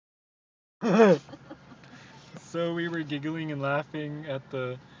So we were giggling and laughing at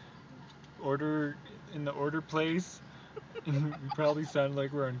the order in the order place. And we probably sounded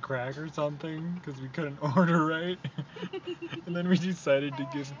like we're on crack or something because we couldn't order right. And then we decided to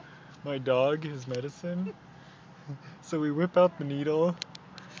give my dog his medicine. So we whip out the needle,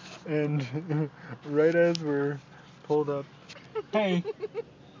 and right as we're pulled up, hey.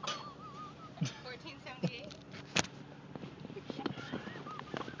 1478.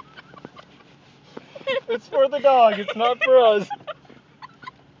 It's for the dog, it's not for us.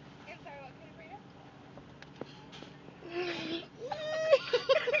 I'm sorry, what can I bring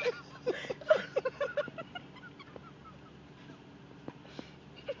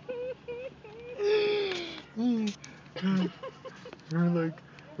up? We're like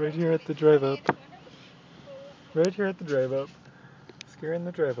right here at the drive up. Right here at the drive up. Scaring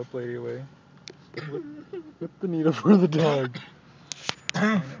the drive up lady away. With the needle for the dog.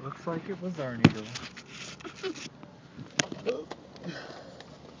 And it looks like it was our needle.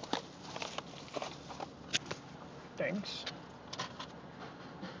 Thanks.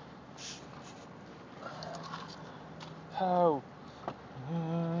 Oh.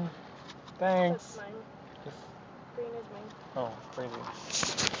 Thanks. That's mine. Green is mine. Oh, crazy.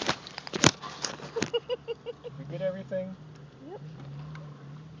 We get everything? Yep.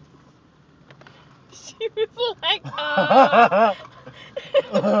 She was like,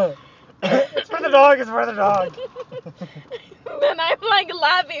 It's for the dog, it's for the dog. Then I'm like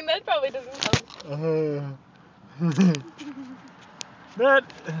laughing. That probably doesn't help.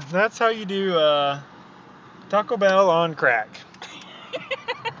 That's how you do Taco Bell on crack.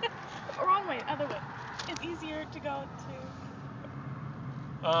 Wrong way, other way. It's easier to go to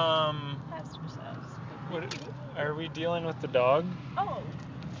pastor house. What are we dealing with the dog? Oh.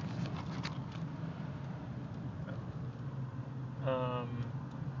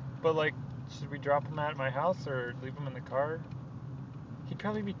 But like, should we drop him at my house or leave him in the car? He'd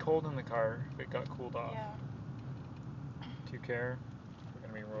probably be cold in the car if it got cooled off. Yeah. Do you care? We're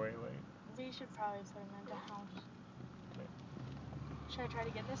gonna be really late. We should probably put him in the house. Okay. Should I try to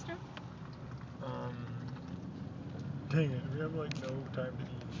get this through? Dang it, we have like no time to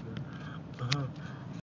eat either.